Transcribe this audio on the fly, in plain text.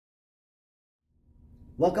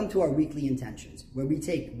Welcome to our weekly intentions, where we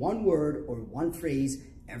take one word or one phrase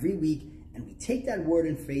every week and we take that word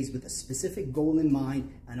and phrase with a specific goal in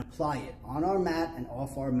mind and apply it on our mat and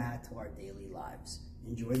off our mat to our daily lives.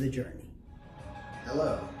 Enjoy the journey.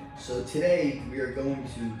 Hello. So today we are going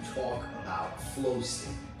to talk about flow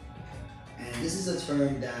state. And this is a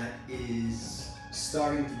term that is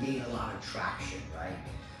starting to gain a lot of traction, right?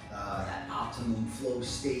 That optimum flow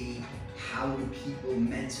state. How do people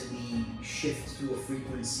mentally shift to a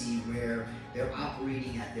frequency where they're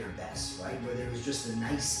operating at their best, right? Where there's just a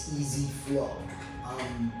nice, easy flow.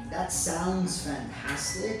 That sounds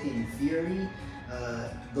fantastic in theory.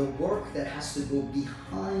 The work that has to go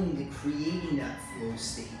behind creating that flow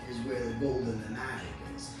state is where the gold and the magic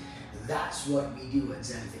is. That's what we do at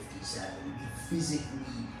Zen 57. We physically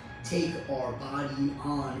take our body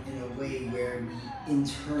on in a way where we in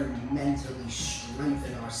turn mentally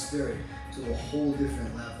strengthen our spirit to a whole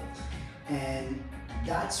different level. And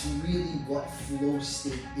that's really what flow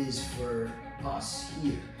state is for us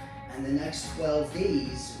here. And the next 12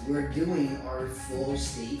 days, we're doing our flow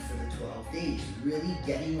state for the 12 days, really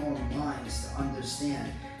getting our minds to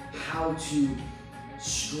understand how to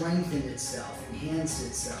strengthen itself, enhance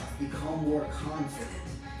itself, become more confident.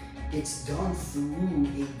 It's done through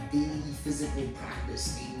a daily physical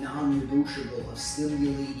practice, a non-negotiable of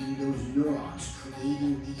stimulating those neurons,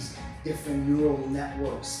 creating these different neural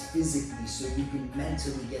networks physically so you can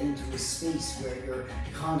mentally get into a space where you're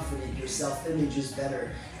confident, your self-image is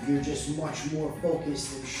better, you're just much more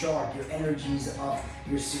focused and sharp, your energy's up,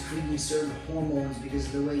 you're secreting certain hormones because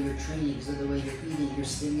of the way you're training, because of the way you're eating, you're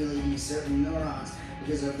stimulating certain neurons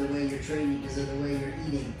because of the way you're training, because of the way you're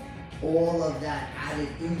eating. All of that added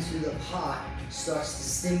into the pot starts to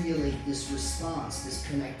stimulate this response, this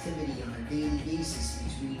connectivity on a daily basis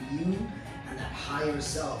between you and that higher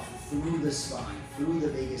self through the spine, through the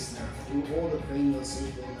vagus nerve, through all the cranial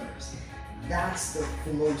sacral nerves. That's the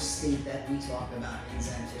flow state that we talk about in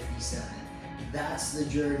Zen 57. That's the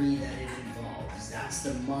journey that it involves. That's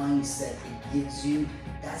the mindset it gives you.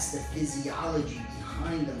 That's the physiology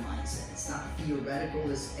behind the mindset. It's not theoretical,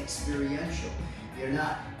 it's experiential. You're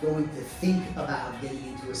not going to think about getting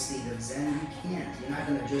into a state of Zen. You can't. You're not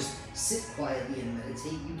going to just sit quietly and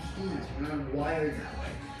meditate. You can't. We're not wired that way.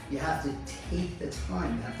 You have to take the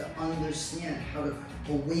time. You have to understand how to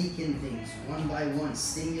awaken things one by one,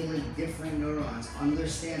 stimulate different neurons,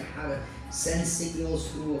 understand how to send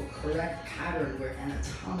signals through a correct pattern where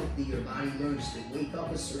anatomically your body learns to wake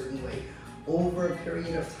up a certain way. Over a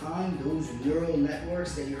period of time, those neural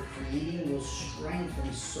networks that you're creating will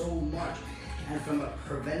strengthen so much. And from a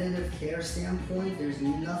preventative care standpoint, there's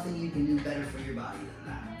nothing you can do better for your body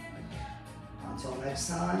than that. Until next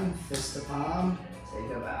time, fist to palm,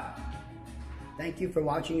 take a bow. Thank you for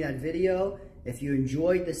watching that video. If you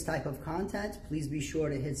enjoyed this type of content, please be sure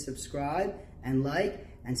to hit subscribe and like,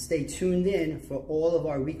 and stay tuned in for all of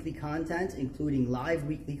our weekly content, including live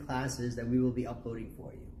weekly classes that we will be uploading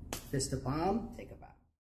for you. Fist to palm, take a bow.